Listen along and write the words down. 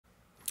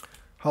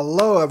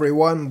Hello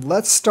everyone,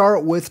 let's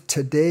start with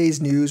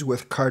today's news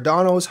with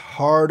Cardano's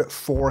hard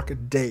fork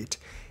date.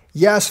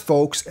 Yes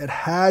folks, it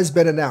has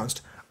been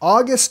announced.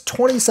 August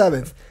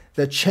 27th,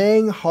 the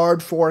Chang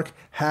hard fork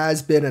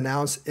has been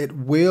announced. It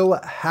will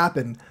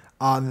happen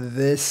on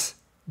this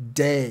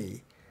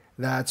day.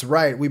 That's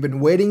right, we've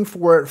been waiting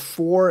for it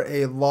for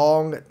a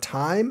long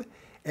time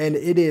and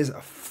it is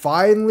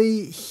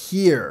finally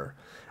here.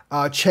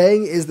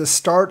 Chang is the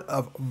start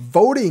of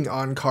voting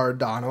on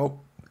Cardano.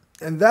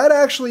 And that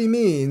actually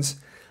means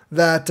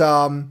that,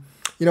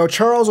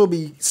 Charles will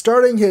be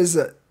starting his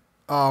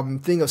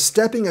thing of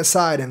stepping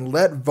aside and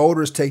let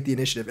voters take the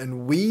initiative.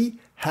 And we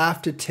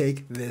have to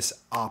take this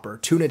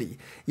opportunity.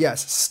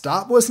 Yes,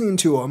 stop listening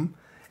to him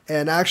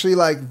and actually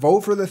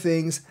vote for the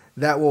things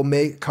that will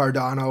make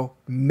Cardano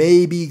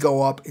maybe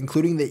go up,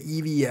 including the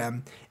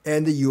EVM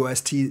and the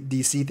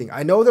USDC thing.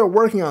 I know they're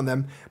working on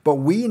them, but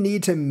we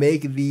need to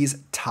make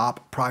these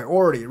top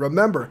priority.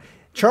 Remember,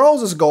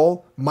 Charles's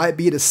goal might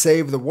be to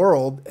save the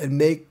world and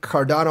make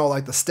Cardano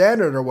like the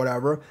standard or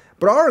whatever,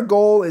 but our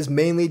goal is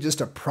mainly just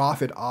to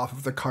profit off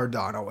of the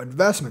Cardano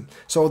investment.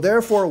 So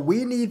therefore,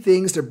 we need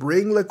things to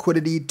bring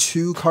liquidity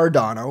to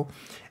Cardano,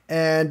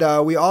 and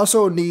we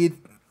also need,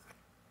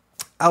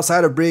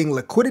 outside of bringing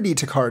liquidity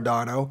to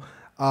Cardano,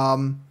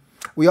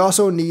 we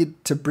also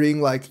need to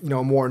bring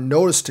more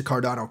notice to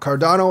Cardano.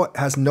 Cardano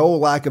has no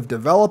lack of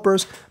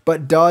developers,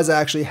 but does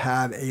actually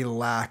have a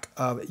lack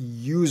of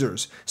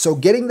users. So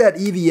getting that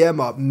EVM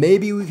up,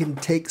 maybe we can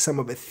take some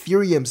of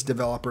Ethereum's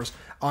developers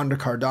onto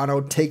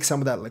Cardano, take some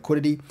of that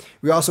liquidity.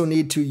 We also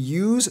need to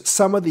use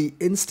some of the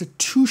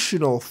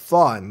institutional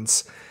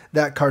funds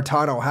that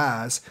Cardano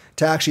has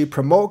to actually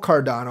promote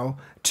Cardano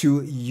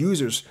to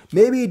users.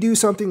 Maybe do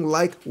something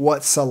like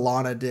what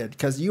Solana did,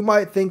 because you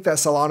might think that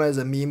Solana is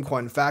a meme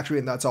coin factory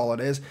and that's all it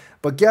is.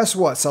 But guess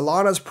what?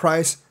 Solana's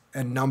price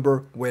and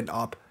number went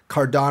up.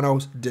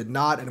 Cardano's did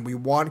not, and we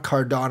want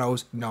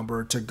Cardano's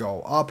number to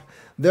go up.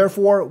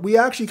 Therefore, we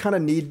actually kind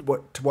of need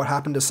what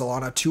happened to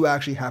Solana to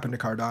actually happen to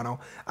Cardano.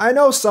 I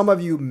know some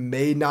of you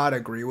may not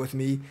agree with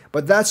me,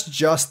 but that's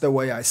just the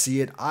way I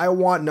see it. I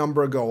want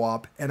number to go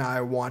up, and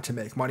I want to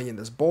make money in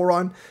this bull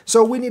run.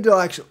 So we need to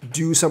actually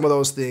do some of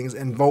those things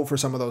and vote for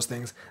some of those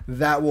things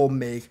that will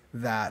make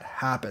that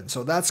happen.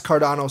 So that's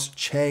Cardano's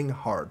Chang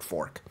hard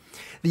fork.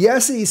 The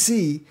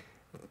SEC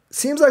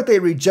seems like they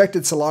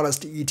rejected Solana's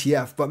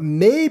ETF, but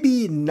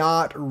maybe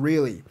not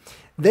really.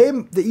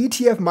 The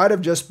ETF might have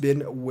just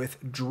been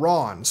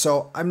withdrawn.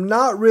 So I'm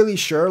not really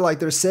sure.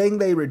 They're saying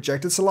they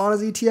rejected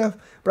Solana's ETF,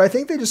 but I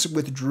think they just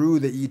withdrew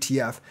the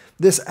ETF.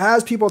 This,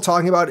 as people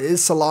talking about,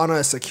 is Solana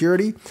a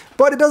security?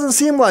 But it doesn't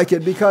seem like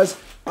it, because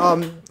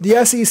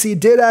the SEC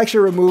did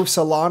actually remove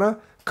Solana,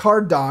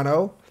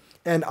 Cardano,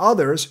 and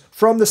others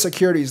from the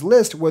securities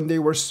list when they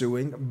were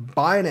suing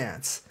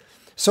Binance.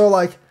 So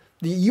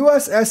the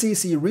US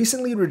SEC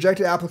recently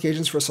rejected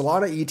applications for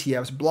Solana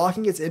ETFs,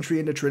 blocking its entry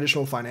into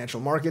traditional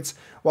financial markets,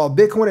 while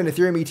Bitcoin and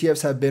Ethereum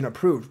ETFs have been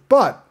approved.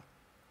 But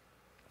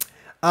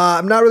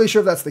I'm not really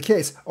sure if that's the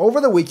case.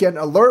 Over the weekend,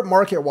 alert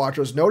market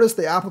watchers noticed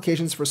the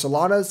applications for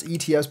Solana's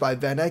ETFs by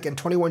VanEck and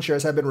 21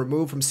 shares have been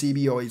removed from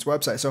CBOE's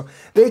website. So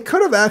they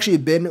could have actually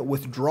been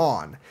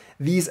withdrawn.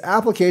 These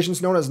applications,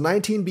 known as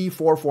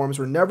 19B4 forms,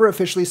 were never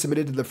officially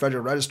submitted to the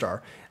Federal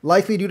Register,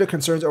 likely due to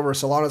concerns over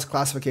Solana's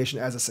classification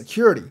as a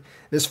security.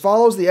 This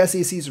follows the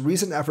SEC's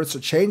recent efforts to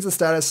change the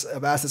status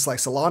of assets like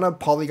Solana,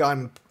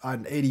 Polygon,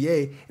 and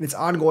ADA in its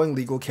ongoing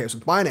legal case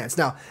with Binance.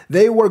 Now,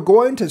 they were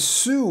going to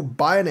sue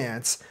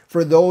Binance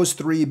for those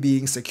three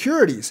being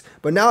securities,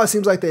 but now it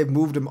seems like they've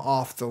moved them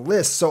off the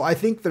list. So I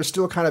think they're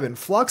still kind of in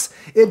flux.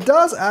 It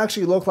does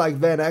actually look like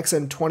VanEck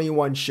and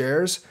 21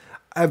 shares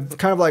have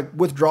kind of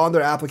withdrawn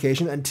their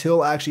application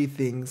until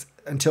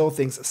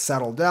things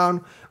settle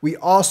down. We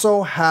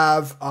also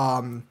have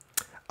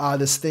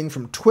this thing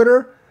from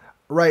Twitter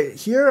right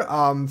here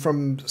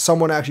from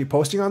someone actually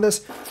posting on this.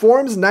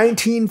 Forms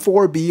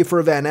 19.4B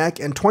for VanEck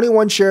and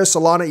 21 shares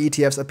Solana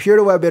ETFs appear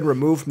to have been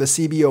removed from the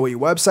CBOE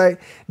website.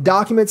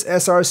 Documents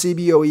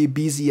SRCBOE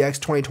BZX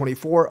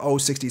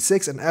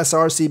 2024-066 and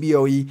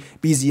SRCBOE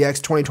BZX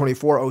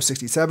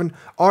 2024-067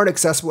 aren't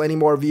accessible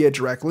anymore via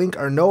direct link,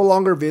 are no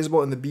longer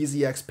visible in the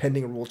BZX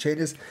pending rule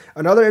changes.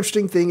 Another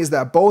interesting thing is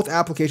that both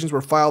applications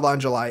were filed on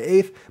July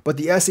 8th, but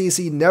the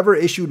SEC never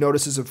issued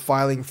notices of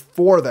filing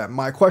for them.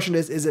 My question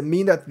is it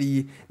mean that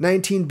the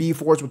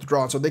 19B4s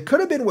withdrawn? So they could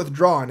have been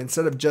withdrawn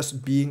instead of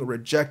just being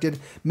rejected.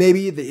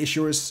 Maybe the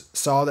issuers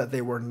saw that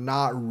they were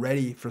not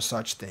ready for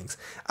such things.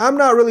 I'm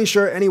not really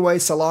sure. Anyway,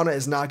 Solana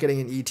is not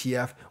getting an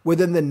ETF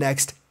within the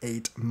next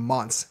 8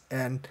 months,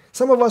 and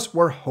some of us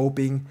were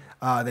hoping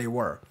they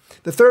were.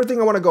 The third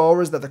thing I want to go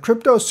over is that the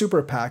crypto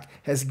super PAC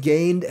has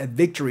gained a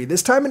victory,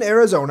 this time in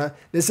Arizona.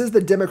 This is the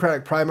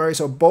Democratic primary,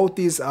 so both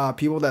these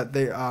people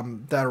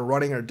that are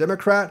running are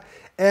Democrat.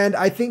 And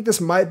I think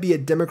this might be a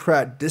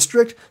Democrat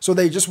district, so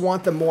they just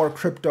want the more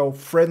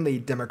crypto-friendly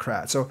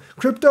Democrat. So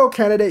crypto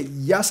candidate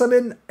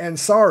Yasamin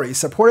Ansari,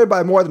 supported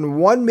by more than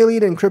 1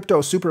 million in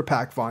crypto super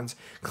PAC funds,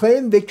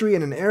 claimed victory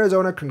in an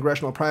Arizona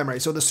congressional primary.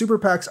 So the super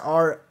PACs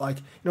are like,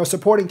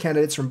 supporting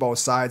candidates from both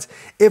sides.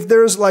 If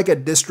there's like a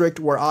district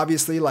where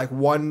obviously like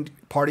one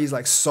party's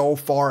like so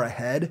far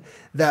ahead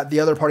that the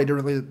other party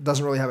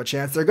doesn't really have a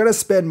chance, they're going to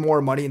spend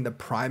more money in the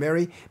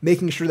primary,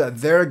 making sure that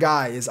their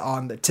guy is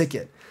on the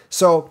ticket.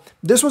 So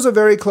this was a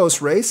very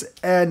close race,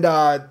 and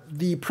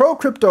the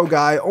pro-crypto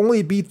guy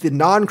only beat the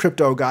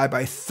non-crypto guy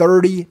by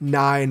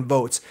 39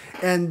 votes.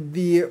 And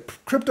the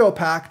crypto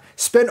PAC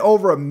spent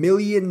over $1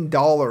 million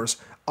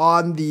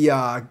on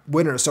the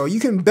winner. So you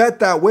can bet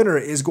that winner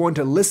is going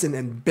to listen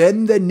and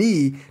bend the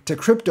knee to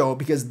crypto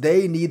because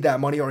they need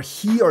that money, or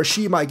he or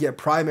she might get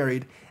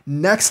primaried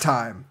next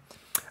time.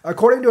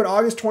 According to an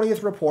August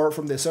 20th report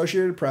from the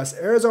Associated Press,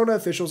 Arizona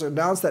officials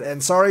announced that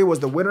Ansari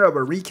was the winner of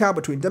a recount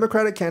between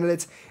Democratic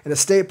candidates in a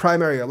state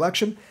primary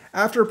election.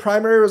 After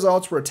primary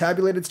results were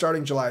tabulated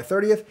starting July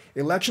 30th,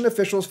 election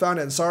officials found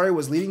Ansari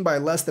was leading by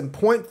less than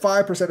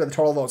 0.5% of the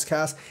total votes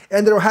cast,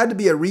 and there had to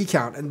be a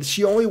recount, and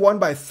she only won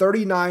by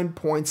 39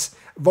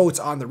 votes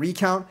on the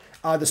recount.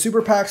 The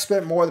super PAC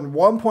spent more than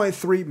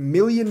 $1.3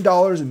 million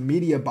in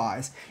media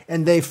buys,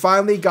 and they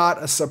finally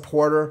got a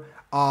supporter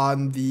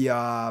on the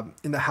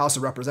in the House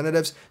of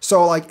Representatives.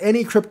 So like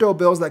any crypto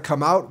bills that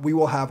come out, we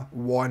will have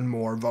one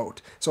more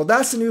vote. So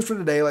that's the news for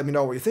today. Let me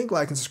know what you think.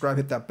 Like and subscribe,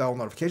 hit that bell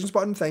notifications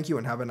button. Thank you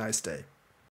and have a nice day.